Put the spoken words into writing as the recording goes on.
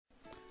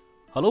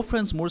Hello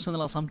friends, মোৰ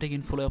channel Assam tech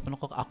ইনফোলৈ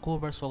আপোনালোকক আকৌ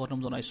এবাৰ স্বাগতম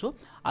জনাইছো।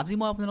 আজি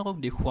মই আপোনালোকক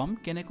দেখুৱাম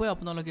কেনেকৈ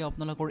আপোনালোকে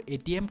আপোনালোকৰ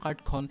ATM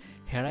কাৰ্ডখন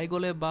হেৰাই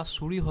গলে বা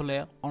চুৰি হলে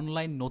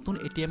অনলাইন নতুন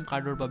ATM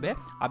কাৰ্ডৰ বাবে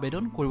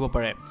আবেদন কৰিব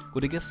পাৰে।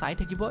 গতিকে চাই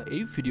থাকিব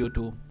এই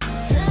ভিডিঅটো।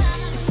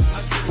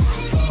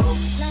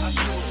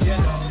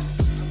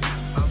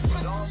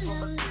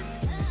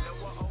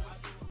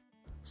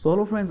 So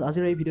hello friends,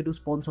 আজিৰ এই ভিডিঅটো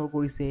স্পন্সৰ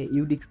কৰিছে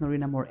ইউ ডিকচনাৰী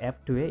নামৰ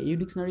এপটোৱে। ইউ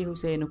ডিকচনাৰী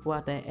হৈছে এনেকুৱা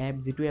এটা এপ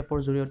যিটো এপৰ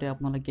জৰিয়তে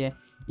আপোনালোকে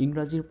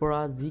ইংৰাজীৰ পৰা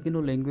যিকোনো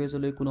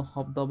লেংগুৱেজলৈ কোনো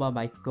শব্দ বা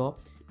বাক্য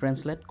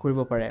ট্ৰান্সলেট কৰিব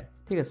পাৰে।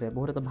 ঠিক আছে,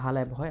 বহুত এটা ভাল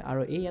এপ হয়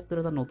আৰু এই এপটোৰ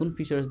এটা নতুন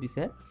ফিচাৰ্স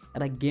দিছে।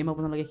 এটা গেম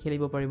আপোনালোকে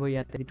খেলিব পাৰিব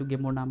ইয়াতে, যিটো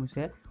গেমৰ নাম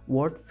হৈছে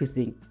ৱৰ্ড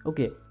ফিচিং।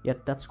 ওকে, ইয়াত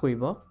টাচ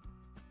কৰিব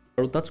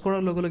আৰু টাচ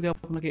কৰাৰ লগে লগে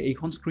আপোনালোকে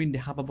এইখন স্ক্ৰীন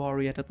দেখা পাব আৰু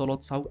ইয়াতে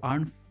তলত চাওক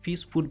আৰ্ন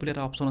ফিজ ফুড বুলি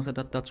এটা অপশ্যন আছে,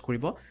 তাত টাচ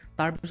কৰিব।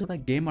 তাৰপিছত এটা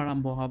গেম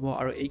আৰম্ভ হ'ব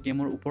আৰু এই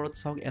গেমৰ ওপৰত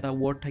চাওক এটা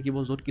ৱৰ্ড থাকিব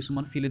য'ত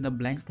কিছুমান ফিল ইন দ্য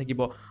ব্লেংকছ থাকিব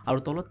আৰু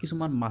তলত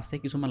কিছুমান মাছে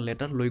কিছুমান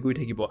লেটাৰ লৈ গৈ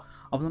থাকিব।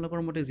 আপোনালোকৰ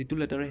মতে যিটো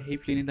লেটাৰে সেই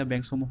ফিল ইন দ্য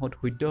ব্লেংকছসমূহত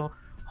শুদ্ধ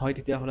হয়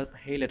তেতিয়াহ'লে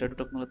সেই লেটাৰটোত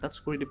আপোনালোকে টাচ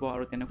কৰি দিব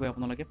আৰু তেনেকৈ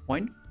আপোনালোকে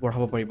পইণ্ট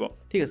বঢ়াব পাৰিব।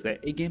 ঠিক আছে,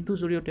 এই গেমটোৰ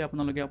জৰিয়তে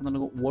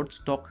আপোনালোকৰ ৱৰ্ড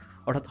ষ্টক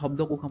অৰ্থাৎ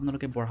শব্দকোষ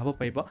আপোনালোকে বঢ়াব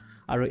পাৰিব।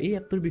 আৰু এই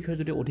এপটোৰ বিষয়ে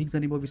যদি অধিক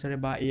জানিব বিচাৰে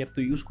বা এই এপটো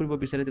ইউজ কৰিব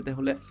বিচাৰে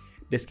তেতিয়াহ'লে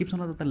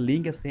ডেছক্ৰিপশ্যনত এটা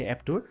লিংক আছে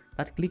এপটোৰ,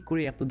 তাত ক্লিক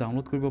কৰি এপটো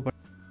ডাউনলোড কৰিব পাৰে।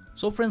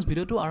 সো ফ্ৰেণ্ডছ,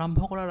 ভিডিঅ'টো আৰম্ভ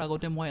কৰাৰ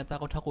আগতে মই এটা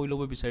কথা কৈ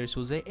ল'ব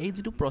বিচাৰিছোঁ যে এই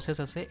যিটো প্ৰচেছ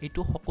আছে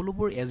এইটো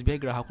সকলোবোৰ SBI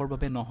গ্ৰাহকৰ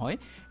বাবে নহয়।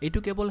 এইটো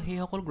কেৱল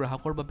সেইসকল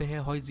গ্ৰাহকৰ বাবেহে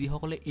হয়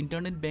যিসকলে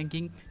ইণ্টাৰনেট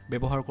বেংকিং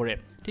ব্যৱহাৰ কৰে।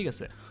 ঠিক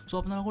আছে, সো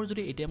আপোনালোকৰ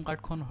যদি ATM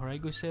কাৰ্ডখন হেৰাই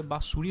গৈছে বা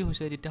চুৰি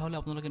হৈছে তেতিয়াহ'লে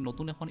আপোনালোকে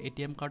নতুন এখন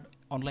ATM কাৰ্ড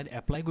অনলাইন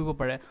এপ্লাই কৰিব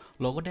পাৰে,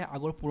 লগতে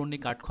আগৰ পুৰণি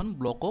কাৰ্ডখন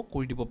ব্লকো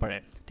কৰি দিব পাৰে।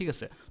 ঠিক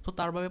আছে, সো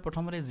তাৰ বাবে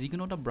প্ৰথমতে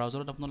যিকোনো এটা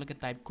ব্ৰাউজাৰত আপোনালোকে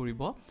টাইপ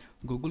কৰিব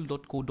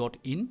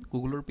google.co.in,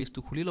 গুগলৰ পেজটো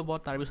খুলি ল'ব।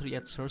 তাৰপিছত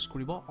ইয়াত চাৰ্চ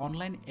কৰিব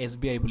অনলাইন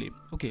SBI বুলি।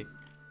 অ'কে,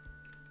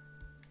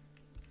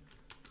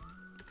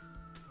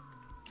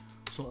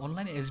 সো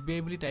অনলাইন SBI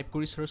বুলি টাইপ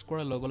কৰি চাৰ্চ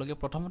কৰাৰ লগে লগে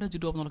প্ৰথমতে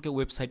যিটো আপোনালোকে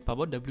ৱেবছাইট পাব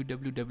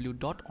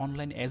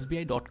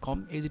www.onlinesbi.com,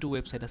 এই যিটো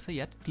ৱেবছাইট আছে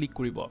ইয়াত ক্লিক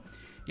কৰিব।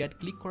 ইয়াত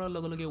ক্লিক কৰাৰ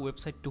লগে লগে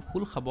ৱেবছাইটটো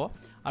খোল খাব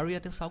আৰু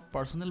ইয়াতে চাওক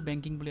পাৰ্চনেল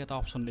বেংকিং বুলি এটা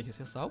অপশ্যন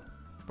দেখিছে, চাওক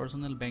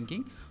পাৰ্চনেল বেংকিং।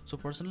 সো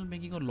পাৰ্চনেল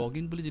বেংকিঙৰ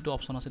লগইন বুলি যিটো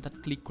অপশ্যন আছে তাত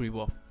ক্লিক কৰিব।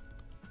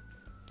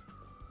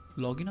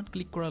 লগইনত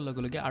ক্লিক কৰাৰ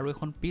লগে লগে আৰু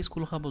এখন পেজ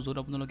খোল খাব য'ত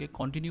আপোনালোকে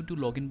কণ্টিনিউ টু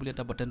লগইন বুলি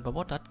এটা বাটন পাব,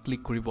 তাত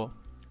ক্লিক কৰিব।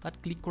 তাত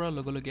ক্লিক কৰাৰ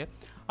লগে লগে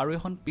আৰু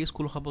এখন পেজ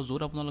খোল খাব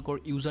য'ত আপোনালোকৰ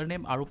ইউজাৰ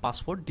নেম আৰু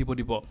পাছৱৰ্ড দিব।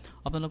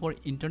 আপোনালোকৰ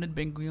ইণ্টাৰনেট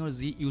বেংকিঙৰ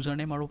যি ইউজাৰ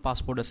নেম আৰু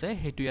পাছৱৰ্ড আছে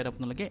সেইটো ইয়াত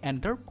আপোনালোকে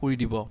এণ্টাৰ কৰি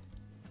দিব।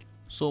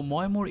 সো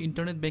মই মোৰ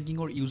ইণ্টাৰনেট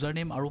বেংকিঙৰ ইউজাৰ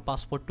নেম আৰু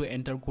পাছৱৰ্ডটো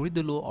এণ্টাৰ কৰি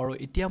দিলোঁ আৰু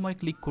এতিয়া মই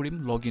ক্লিক কৰিম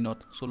লগইনত।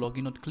 সো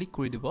লগইনত ক্লিক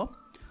কৰি দিব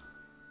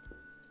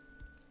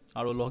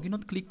আৰু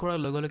লগইনত ক্লিক কৰাৰ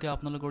লগে লগে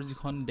আপোনালোকৰ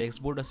যিখন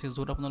ডেস্কবৰ্ড আছে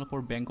য'ত আপোনালোকৰ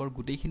বেংকৰ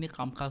গোটেইখিনি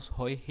কাম কাজ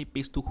হয় সেই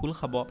পেজটো খোল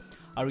খাব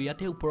আৰু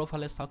ইয়াতে ওপৰৰ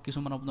ফালে চাওক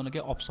কিছুমান আপোনালোকে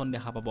অপশ্যন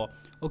দেখা পাব।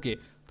 অ'কে,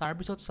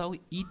 তাৰপিছত চাওক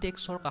ই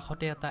টেক্সৰ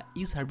কাষতে এটা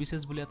ই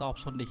ছাৰ্ভিচেছ বুলি এটা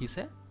অপশ্যন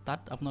দেখিছে, তাত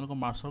আপোনালোকৰ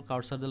মাৰ্চৰ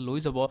কাৰ্চাৰডাল লৈ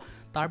যাব।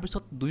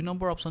 তাৰপিছত 2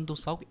 নম্বৰ অপশ্যনটো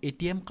চাওক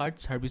ATM কাৰ্ড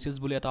ছাৰ্ভিচেছ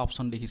বুলি এটা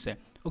অপশ্যন দেখিছে।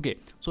 অ'কে,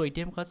 সো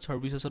ATM কাৰ্ড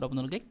ছাৰ্ভিচেছত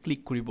আপোনালোকে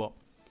ক্লিক কৰিব।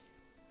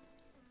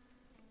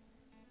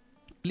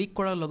 ক্লিক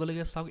কৰাৰ লগে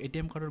লগে চাওক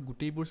ATM কাৰ্ডৰ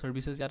গোটেইবোৰ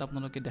ছাৰ্ভিচেছ ইয়াত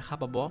আপোনালোকে দেখা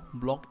পাব।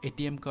 Block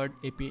ATM card,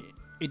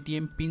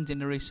 ATM pin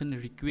generation,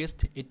 request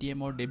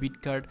ATMৰ debit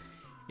card,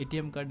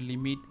 ATM card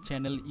limit,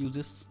 channel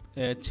uses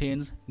change,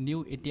 new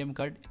ATM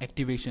card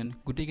activation,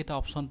 গোটেইকেইটা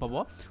অপশ্যন পাব।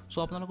 সো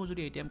আপোনালোকৰ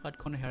যদি ATM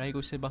কাৰ্ডখন হেৰাই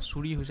গৈছে বা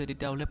চুৰি হৈছে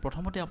তেতিয়াহ'লে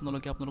প্ৰথমতে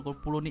আপোনালোকে আপোনালোকৰ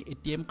পুৰণি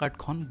ATM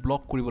কাৰ্ডখন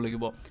ব্লক কৰিব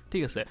লাগিব।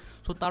 ঠিক আছে,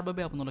 সো তাৰ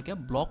বাবে আপোনালোকে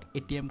ব্লক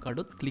ATM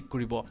কাৰ্ডত ক্লিক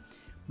কৰিব।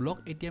 ব্লক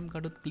ATM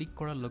কাৰ্ডত ক্লিক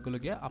কৰাৰ লগে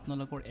লগে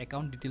আপোনালোকৰ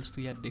একাউণ্ট ডিটেইলছটো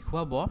ইয়াত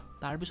দেখুৱাব।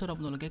 তাৰপিছত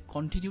আপোনালোকে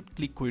কণ্টিনিউত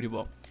ক্লিক কৰি দিব।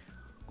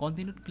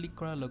 কণ্টিনিউত ক্লিক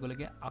কৰাৰ লগে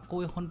লগে আকৌ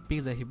এখন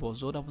পেজ আহিব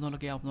য'ত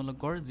আপোনালোকে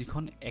আপোনালোকৰ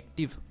যিখন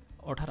এক্টিভ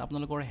অৰ্থাৎ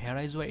আপোনালোকৰ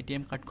হেৰাই যোৱা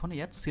ATM কাৰ্ডখন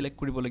ইয়াত ছিলেক্ট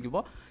কৰিব লাগিব।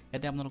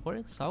 ইয়াতে আপোনালোকৰ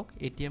চাওক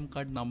ATM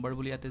কাৰ্ড নাম্বাৰ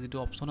বুলি ইয়াতে যিটো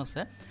অপশ্যন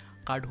আছে,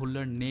 card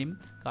holder name,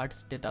 card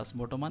status,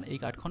 বৰ্তমান এই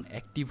কাৰ্ডখন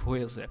এক্টিভ হৈ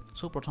আছে।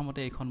 সো প্ৰথমতে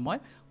এইখন মই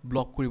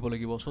ব্লক কৰিব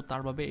লাগিব। সো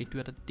তাৰ বাবে এইটো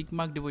এটা টিক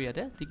মাৰ্ক দিব,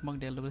 ইয়াতে টিক মাৰ্ক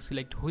দিয়াৰ লগে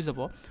ছিলেক্ট হৈ যাব।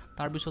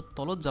 তাৰপিছত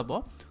তলত যাব,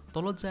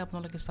 তলত যাই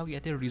আপোনালোকে চাওক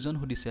ইয়াতে ৰিজন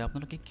সুধিছে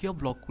আপোনালোকে কিয়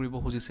ব্লক কৰিব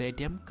খুজিছে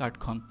ATM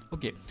কাৰ্ডখন।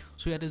 অ'কে,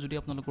 সো ইয়াতে যদি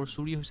আপোনালোকৰ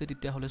চুৰি হৈছে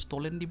তেতিয়াহ'লে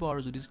ষ্টলেন দিব আৰু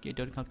যদি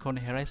ATM কাৰ্ডখন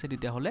হেৰাইছে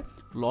তেতিয়াহ'লে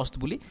লষ্ট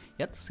বুলি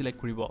ইয়াত ছিলেক্ট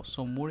কৰিব। সো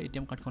মোৰ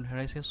ATM কাৰ্ডখন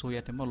হেৰাইছে, সো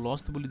ইয়াতে মই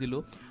লষ্ট বুলি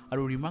দিলোঁ।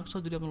 আৰু ৰিমাৰ্কছত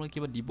যদি আপোনালোকে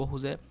কিবা দিব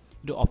খোজে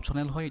এইটো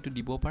অপশ্যনেল হয়, এইটো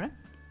দিব পাৰে,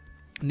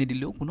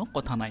 নিদিলেও কোনো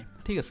কথা নাই।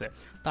 ঠিক আছে,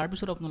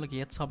 তাৰপিছত আপোনালোকে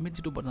ইয়াত ছাবমিট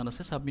যিটো বাটন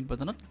আছে ছাবমিট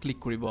বাটনত ক্লিক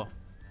কৰিব।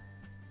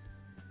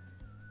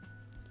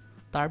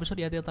 তাৰপিছত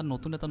ইয়াতে এটা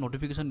নতুন এটা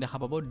নটিফিকেশ্যন দেখা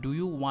পাব, do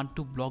U want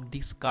to block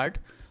this card.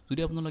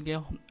 যদি আপোনালোকে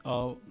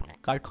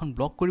কাৰ্ডখন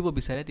ব্লক কৰিব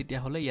বিচাৰে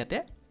তেতিয়াহ'লে ইয়াতে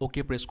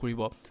অ'কে প্ৰেছ কৰিব।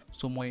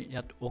 সো মই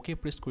ইয়াত অ'কে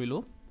প্ৰেছ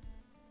কৰিলোঁ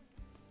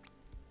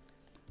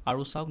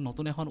আৰু চাওক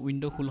নতুন এখন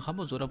উইণ্ড' খোল খাব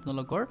য'ত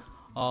আপোনালোকৰ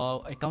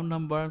একাউণ্ট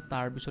নাম্বাৰ,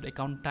 তাৰপিছত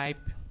account type,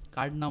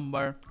 card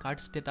number, card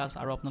status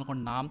আৰু আপোনালোকৰ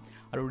নাম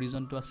আৰু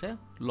ৰিজনটো আছে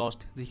লষ্ট,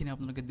 যিখিনি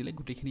আপোনালোকে দিলে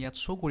গোটেইখিনি ইয়াত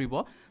শ্ব' কৰিব।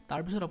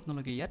 তাৰপিছত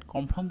আপোনালোকে ইয়াত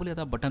কনফাৰ্ম বুলি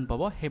এটা বাটন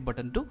পাব, সেই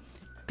বাটনটো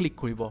ক্লিক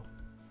কৰিব।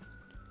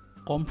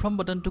 কনফাৰ্ম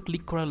বাটনটো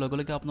ক্লিক কৰাৰ লগে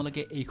লগে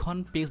আপোনালোকে এইখন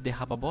পেজ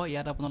দেখা পাব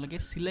ইয়াত আপোনালোকে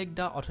সিলেক্ট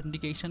দা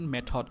অথেন্টিকেশন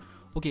মেথড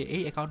ওকে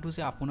এই একাউণ্টটো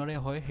যে আপোনাৰে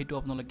হয় হেতু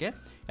আপোনালোকে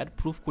ইয়াত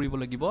প্ৰুফ কৰিব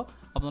লাগিব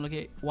আপোনালোকে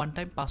ওৱান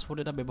টাইম পাছৱৰ্ড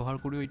এটা ব্যৱহাৰ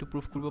কৰি এইটো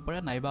প্ৰুফ কৰিব পাৰে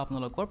নাইবা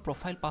আপোনালোকৰ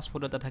প্ৰফাইল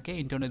পাছৱৰ্ড এটা থাকে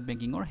ইন্টাৰনেট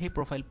বেংকিংৰ সেই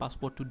প্ৰফাইল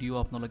পাছৱৰ্ডটো দিও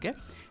আপোনালোকে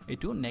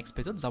এইটো নেক্সট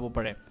পেজত যাব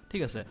পাৰে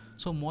ঠিক আছে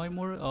সো মই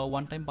মোৰ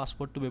ওৱান টাইম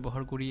পাছৱৰ্ডটো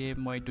ব্যৱহাৰ কৰিয়ে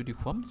মই এইটো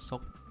দেখুৱাম সো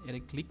এৰে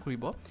ক্লিক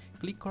কৰিব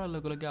ক্লিক কৰাৰ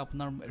লগে লগে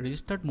আপোনাৰ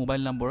ৰেজিষ্টাৰ্ড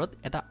মোবাইল নম্বৰত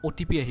এটা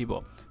OTP আহিব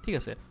ঠিক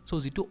আছে সো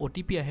যেটো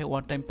OTP আহে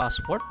ওৱান টাইম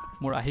পাছৱৰ্ড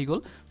মোৰ আহি গল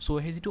সো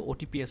হে যেটো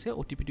OTP আছে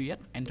OTP টো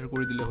ইয়াত এন্টাৰ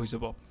কৰি দিলে হৈ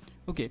যাব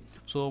ওকে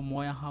সো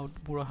মই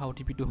পুৰা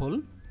OTP টো হল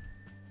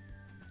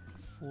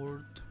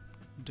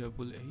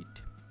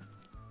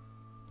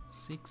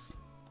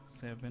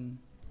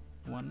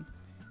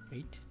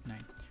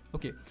 48867189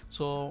 ওকে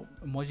সো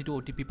মই যেটো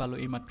OTP পালো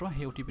এই মাত্ৰ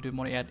হে OTP টো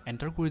মই ইয়াত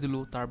এন্টাৰ কৰি দিলো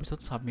তাৰ পিছত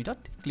সাবমিটত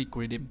ক্লিক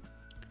কৰি দিম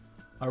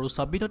আৰু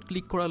সাবমিটত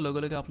ক্লিক কৰাৰ লগে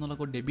লগে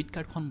আপোনালোকৰ ডেবিট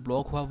কাৰ্ডখন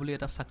ব্লক হোৱা বুলি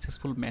এটা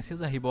সাকসেসফুল মেসেজ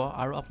আহিব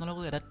আৰু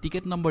আপোনালোকক এটা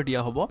টিকেট নম্বৰ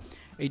দিয়া হ'ব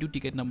এইটো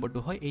টিকেট নম্বৰটো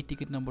হয় এই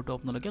টিকেট নম্বৰটো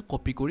আপোনালোকে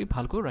কপি কৰি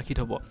ভালকৈ ৰাখি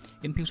থব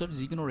ইন ফিউচাৰ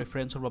যিকোনো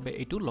ৰেফাৰেন্সৰ বাবে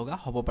এইটো লগা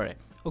হ'ব পাৰে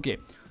ওকে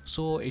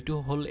সো এইটো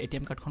হল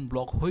ATM কাৰ্ডখন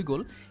ব্লক হৈ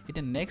গল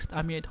এটা নেক্সট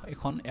আমি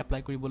এখন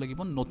এপ্লাই কৰিব লাগিব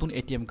নতুন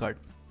ATM কাৰ্ড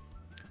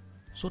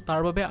সো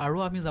তাৰ বাবে আৰু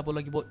আমি যাব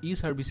লাগিব ই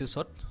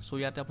সাৰ্ভিসেছত সো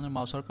ইয়াতে আপোনাৰ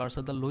মাউসৰ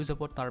কাৰ্সৰডাল লৈ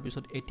যাব তাৰ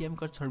পিছত ATM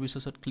কাৰ্ড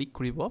সাৰ্ভিসেছত ক্লিক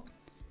কৰিব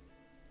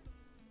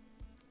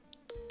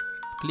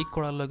ক্লিক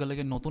কৰাৰ লগে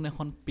লগে নতুন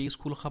এখন পেজ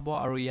খুল খাব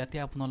আৰু ইয়াতে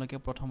আপোনালোকে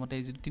প্ৰথমতে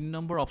যে 3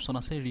 নম্বৰ অপচন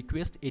আছে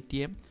ৰিকুৱেষ্ট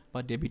ATM বা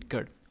ডেবিট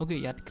কাৰ্ড ওকে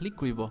ইয়াত ক্লিক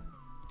কৰিব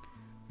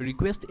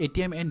ৰিকুৱেষ্ট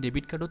ATM এণ্ড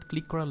ডেবিট কাৰ্ডত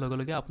ক্লিক কৰাৰ লগে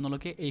লগে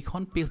আপোনালোকে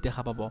এইখন পেজ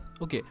দেখা পাব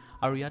ওকে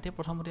আৰু ইয়াতে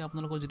প্ৰথমতে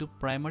আপোনালোকৰ যেটো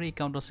প্ৰাইমাৰী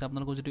একাউণ্ট আছে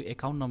আপোনালোকৰ যেটো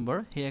একাউণ্ট নম্বৰ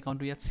সেই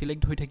একাউণ্টটো ইয়াত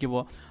সিলেক্ট হৈ থাকিব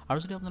আৰু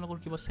যদি আপোনালোকৰ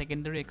কিবা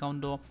সেকেন্ডাৰী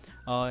একাউণ্ট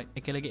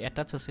একেলগে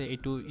এটাচ আছে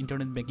এইটো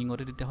ইন্টাৰনেট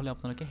বেংকিংতে তেতিয়া হলে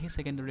আপোনালোকে সেই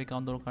সেকেন্ডাৰী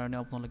একাউণ্টৰ কাৰণে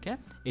আপোনালোকে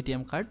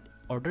ATM কাৰ্ড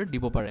অৰ্ডাৰ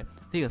দিব পাৰে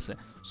ঠিক আছে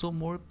সো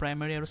মোৰ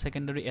প্ৰাইমাৰী আৰু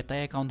সেকেন্ডাৰী এটাই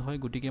একাউণ্ট হয়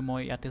গটিকে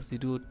মই ইয়াতে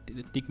যেটো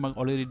টিক মাৰ্ক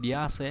অলৰেডি দিয়া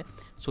আছে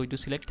সো ইটো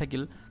সিলেক্ট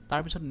থাকিল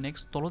তাৰ পিছত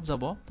নেক্সট তলত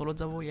যাব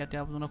ইয়াতে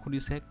আপোনাক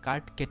খুদিছে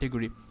কাৰ্ড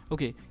ক্যাটেগৰী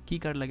ওকে কি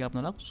কাৰ্ড লাগে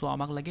আপোনাক সো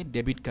আমাক লাগে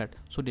debit card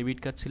so debit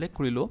card select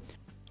কৰিলো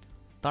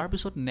তাৰ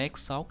পিছত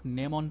নেক্সট চাওক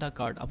নেম অন দা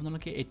কাৰ্ড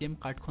আপোনালোকে ATM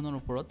কাৰ্ডখনৰ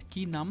ওপৰত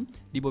কি নাম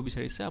দিব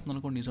বিচাৰিছে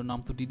আপোনালোকৰ নিজৰ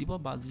নামটো দি দিব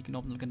বা যিকোনো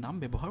আপোনালোকে নাম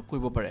ব্যৱহাৰ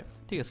কৰিব পাৰে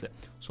ঠিক আছে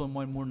সো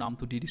মই মোৰ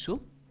নামটো দি দিছো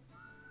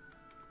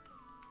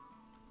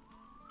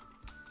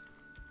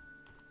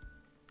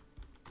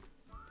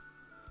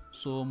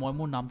সো মই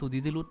মোৰ নামটো দি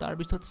দিলো তাৰ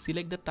পিছত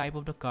select da type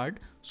of the card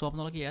so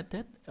আপোনালোকে ইয়াতে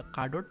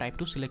কাৰ্ডৰ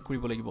টাইপটো সিলেক্ট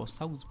কৰিব লাগিব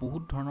চাওক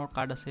বহুত ধৰণৰ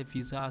কাৰ্ড আছে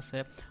ভিসা আছে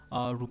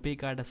ৰুপে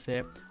কাৰ্ড আছে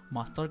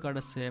মাষ্টাৰ কাৰ্ড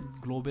আছে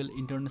গ্লোবাল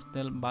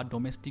ইন্টাৰনেশ্যনেল বা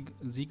ডমেষ্টিক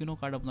যিকোনো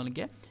কাৰ্ড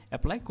আপোনালোকে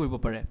এপ্লাই কৰিব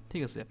পাৰে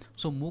ঠিক আছে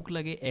সো মোক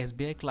লাগে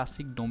SBI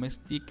classic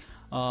domestic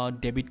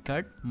debit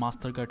card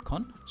master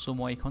কাৰ্ডখন সো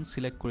মই এখন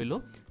সিলেক্ট কৰিলো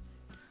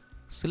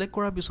সিলেক্ট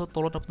কৰাৰ পিছত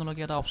তলত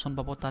আপোনালোকে এটা অপচন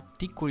পাব তাত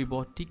টিক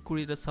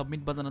কৰি এটা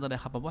সাবমিট বাটন এটা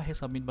দেখা পাব সেই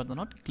সাবমিট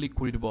বাটনত ক্লিক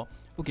কৰি দিব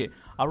ওকে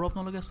আৰু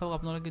আপোনালোকে চাওক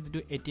আপোনালোকে যেটো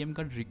ATM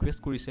কাৰ্ড ৰিকুৱেষ্ট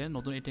কৰিছে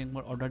নতুন ATM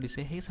কাৰ্ড অৰ্ডাৰ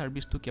দিছে সেই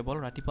সাৰ্ভিসটো কেৱল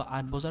ৰাতিপুৱা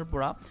 8 বজাৰ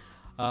পৰা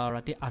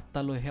ৰাতি 8টা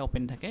লৈহে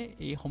ওপেন থাকে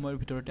এই সময়ৰ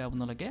ভিতৰতে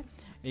আপোনালোকে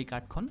এই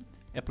কাৰ্ডখন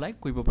এপ্লাই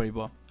কৰিব পাৰিব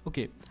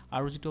ওকে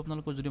আৰু যেটো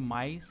আপোনালোকৰ যদি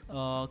মাই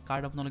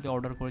কাৰ্ড আপোনালোকে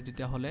অৰ্ডাৰ কৰে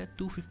তেতিয়া হলে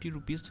 250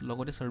 रुपीस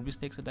লগতে সাৰ্ভিস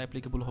টেক্স এটা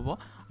এপ্লিকেবল হ'ব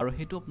আৰু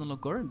হেতু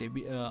আপোনালোকৰ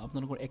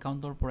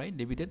একাউণ্টৰ পৰাই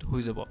ডেবিটেড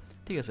হৈ যাব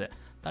ঠিক আছে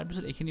তাৰ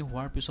পিছত এখিনি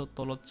হোৱাৰ পিছত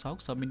তলত চাওক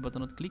সাবমিট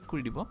বাটনত ক্লিক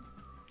কৰি দিব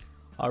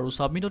আৰু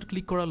সাবমিটত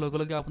ক্লিক কৰাৰ লগে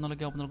লগে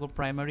আপোনালোকৰ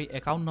primary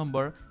account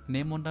number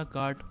name on the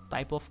card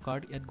type of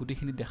card ইয়াত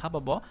গুটিখিনি দেখা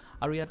পাব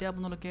আৰু ইয়াতে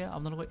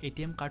আপোনালোকৰ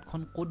ATM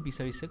কাৰ্ডখন কোড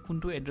বিচাৰিছে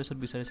কোনটো এড্ৰেছত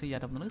বিচাৰিছে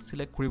ইয়াত আপোনালোকে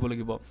সিলেক্ট কৰিব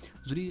লাগিব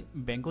যদি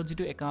বেংকত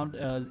যেটো একাউণ্ট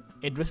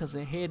এড্ৰেছ আছে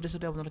সেই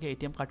এড্ৰেছতে আপোনালোকে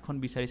ATM কাৰ্ডখন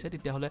বিচাৰিছে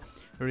তেতিয়া হলে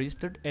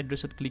ৰেজিষ্টাৰ্ড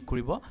এড্ৰেছত ক্লিক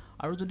কৰিব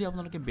আৰু যদি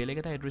আপোনালোকে বেলেগ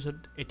এটা এড্ৰেছত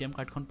ATM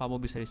কাৰ্ডখন পাব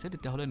বিচাৰিছে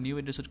তেতিয়া হলে নিউ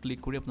এড্ৰেছত ক্লিক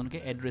কৰি আপোনালোকে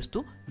এড্ৰেছটো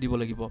দিব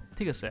লাগিব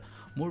ঠিক আছে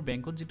মোৰ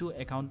বেংকত যেটো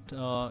একাউণ্ট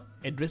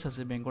এড্ৰেছ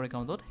আছে বেংকৰ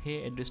একাউণ্টত সেই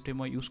এড্ৰেছটো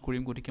মই ইউজ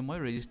কৰিম গতিকে মই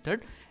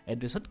ৰেজিষ্টাৰ্ড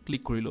এড্ৰেছত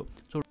ক্লিক কৰিলো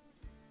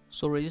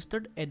সো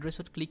ৰেজিষ্টাৰ্ড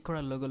এড্ৰেছত ক্লিক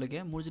কৰাৰ লগে লগে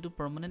মোৰ যেটো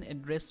পাৰ্মানেন্ট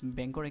এড্ৰেছ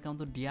বেংকৰ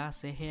একাউণ্টত দিয়া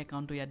আছে সেই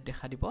একাউণ্টটো ইয়াত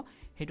দেখা দিব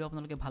হেতু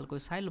আপোনালোকে ভালকৈ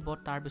চাই লব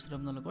তাৰ পিছত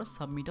আপোনালোকৰ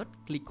সাবমিটত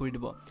ক্লিক কৰি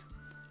দিব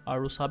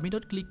আৰু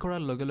সাবমিটত ক্লিক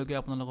কৰাৰ লগে লগে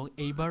আপোনালোকক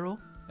এইবাৰো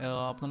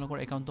আপোনালোকৰ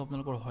একাউণ্টটো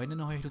আপোনালোকৰ হয় নে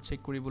নহয় হেতু চেক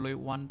কৰিবলৈ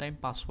ওৱান টাইম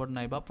পাছৱৰ্ড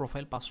নাইবা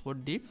প্ৰফাইল পাছৱৰ্ড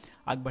দি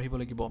আগবাঢ়িব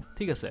লাগিব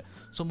ঠিক আছে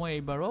সো মই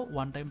এইবাৰো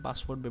ওৱান টাইম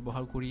পাছৱৰ্ড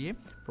ব্যৱহাৰ কৰিয়ে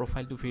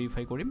প্ৰফাইলটো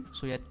ভেৰিফাই কৰিম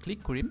সো ইয়াত ক্লিক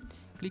কৰিম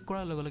ক্লিক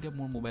কৰাৰ লগে লগে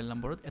মোৰ মোবাইল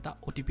নম্বৰত এটা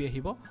OTP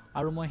আহিব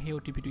আৰু মই সেই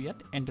OTP টো ইয়াত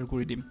এন্টাৰ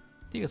কৰি দিম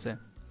ঠিক আছে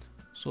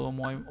সো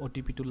মই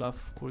OTP টো লাভ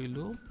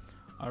কৰিলো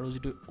আৰু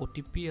যেটো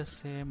OTP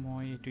আছে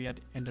মই এটো ইয়াত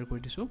এন্টাৰ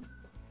কৰি দিছো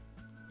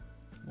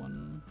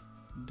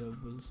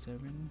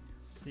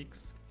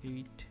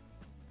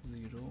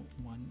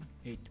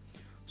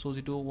 1776018 সো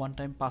যেটো ওৱান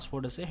টাইম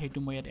পাছৱৰ্ড আছে হেতু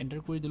মই ইয়াত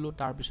এন্টাৰ কৰি দিলো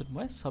তাৰ পিছত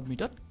মই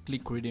সাবমিটত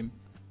ক্লিক কৰি দিম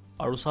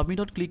আৰু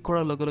সাবমিটত ক্লিক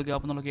কৰাৰ লগে লগে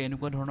আপোনালোকে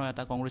এনেকুৱা ধৰণৰ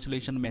এটা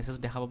কংগ্ৰেচুলেশ্যন মেসেজ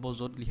দেখা পাব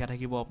য'ত লিখা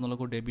থাকিব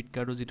আপোনালোকৰ ডেবিট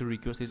কাৰ্ডৰ যেটো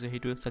ৰিকুৱেষ্ট আছে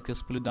হেতু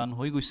সাকসেসফুলি ডান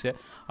হৈ গৈছে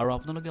আৰু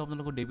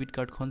আপোনালোকৰ ডেবিট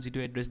কাৰ্ডখন যেটো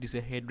এড্ৰেছ দিছে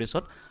সেই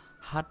এড্ৰেছত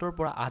 7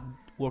 পৰা 8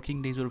 ৱৰ্কিং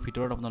ডেজৰ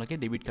ভিতৰত আপোনালোকে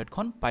ডেবিট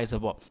কাৰ্ডখন পাই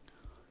যাব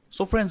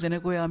সো ফ্ৰেন্ডস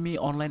যেনেকৈ আমি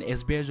অনলাইন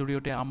SBI ৰ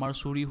জৰিয়তে আমাৰ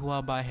চুৰি হোৱা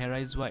বা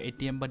হেৰাই যোৱা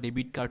ATM বা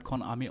ডেবিট কাৰ্ডখন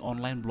আমি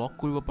অনলাইন ব্লক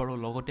কৰিব পাৰো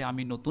লগতে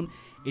আমি নতুন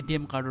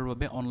ATM কাৰ্ডৰ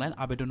বাবে অনলাইন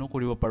আবেদনো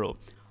কৰিব পাৰো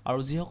আৰু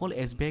যিসকল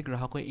SBI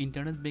গ্ৰাহকে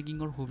ইন্টাৰনেট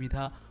বেংকিংৰ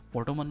সুবিধা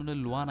বৰ্তমানলৈ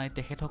লোৱা নাই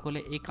তেখেতসকলে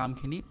এই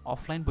কামখিনি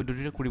অফলাইন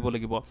পদ্ধতিৰে কৰিব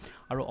লাগিব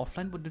আৰু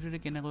অফলাইন পদ্ধতিৰে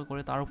কেনেকৈ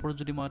কৰে তাৰ ওপৰত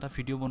যদি মই এটা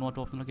ভিডিও বনোৱাটো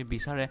আপোনালোকে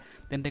বিচাৰে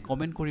তেন্তে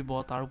কমেন্ট কৰিব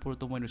তাৰ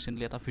ওপৰতো মই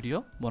ৰিসেন্টলি এটা ভিডিও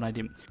বনাই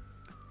দিম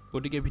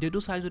গতিকে ভিডিওটো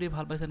চাই যদি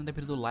ভাল পাইছে তেন্তে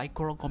ভিডিওটো লাইক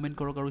কৰক কমেন্ট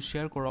কৰক আৰু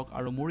শেয়াৰ কৰক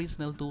আৰু মোৰ এই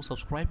চেনেলটো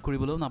সাবস্ক্ৰাইব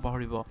কৰিবলৈ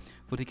নাপাহৰিব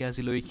গতিকে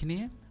আজিলৈ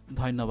এইখিনিয়ে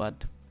ধন্যবাদ